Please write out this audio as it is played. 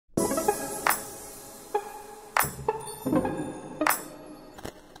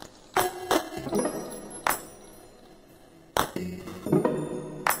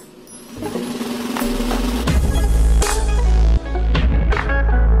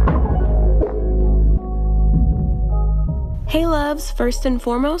Hey loves, first and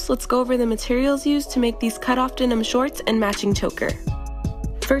foremost, let's go over the materials used to make these cut-off denim shorts and matching choker.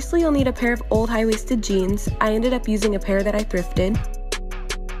 Firstly, you'll need a pair of old high-waisted jeans. I ended up using a pair that I thrifted.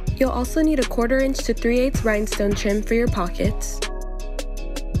 You'll also need a 1/4 inch to 3/8 rhinestone trim for your pockets,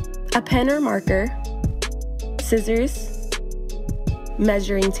 a pen or marker, scissors,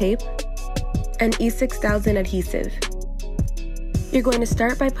 measuring tape, and E6000 adhesive. You're going to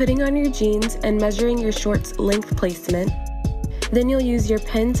start by putting on your jeans and measuring your shorts length placement. Then you'll use your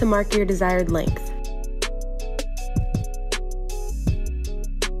pen to mark your desired length.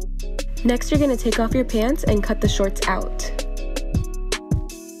 Next, you're going to take off your pants and cut the shorts out.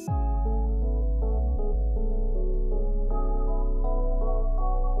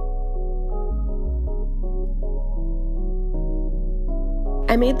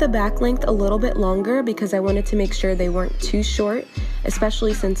 I made the back length a little bit longer because I wanted to make sure they weren't too short,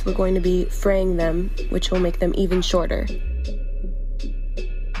 especially since we're going to be fraying them, which will make them even shorter.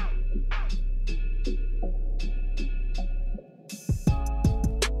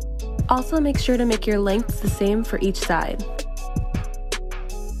 Also, make sure to make your lengths the same for each side.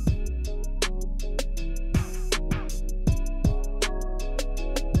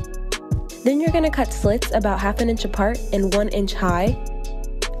 Then you're going to cut slits about 1/2 inch apart and 1 inch high,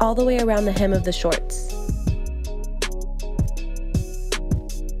 all the way around the hem of the shorts.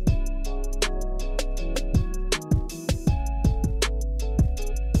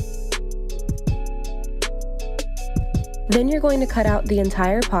 Then you're going to cut out the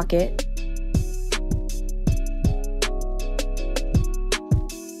entire pocket.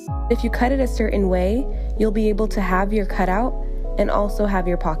 If you cut it a certain way, you'll be able to have your cutout and also have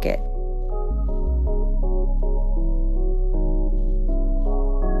your pocket.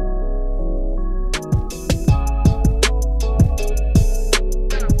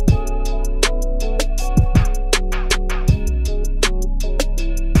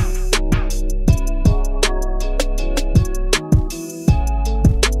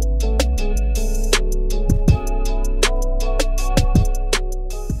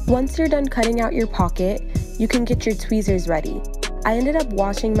 Once you're done cutting out your pocket, you can get your tweezers ready. I ended up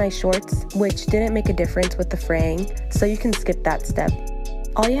washing my shorts, which didn't make a difference with the fraying, so you can skip that step.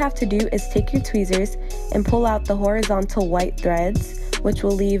 All you have to do is take your tweezers and pull out the horizontal white threads, which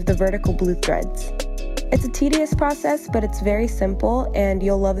will leave the vertical blue threads. It's a tedious process, but it's very simple and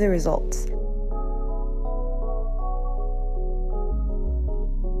you'll love the results.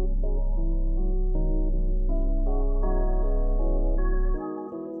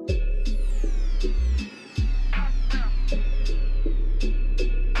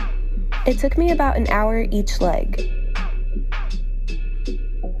 It took me about an hour each leg.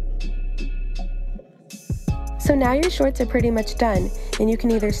 So now your shorts are pretty much done, and you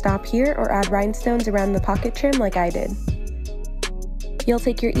can either stop here or add rhinestones around the pocket trim like I did. You'll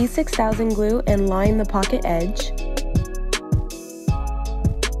take your E6000 glue and line the pocket edge.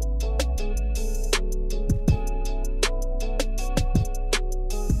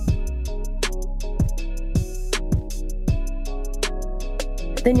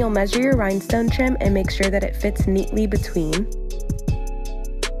 Then you'll measure your rhinestone trim and make sure that it fits neatly between.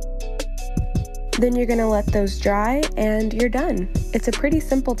 Then you're gonna let those dry and you're done. It's a pretty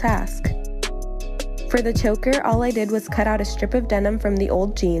simple task. For the choker, all I did was cut out a strip of denim from the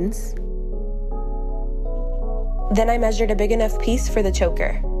old jeans. Then I measured a big enough piece for the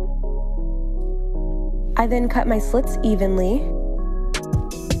choker. I then cut my slits evenly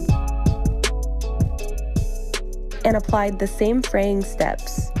and applied the same fraying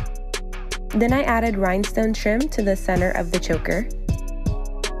steps. Then I added rhinestone trim to the center of the choker.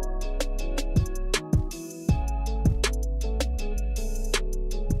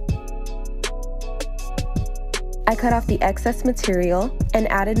 I cut off the excess material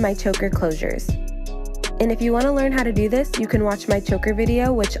and added my choker closures. And if you want to learn how to do this, you can watch my choker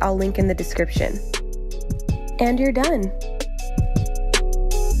video, which I'll link in the description. And you're done.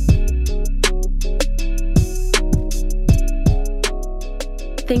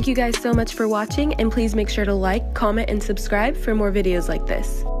 Thank you guys so much for watching, and please make sure to like, comment, and subscribe for more videos like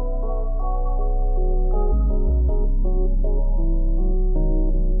this.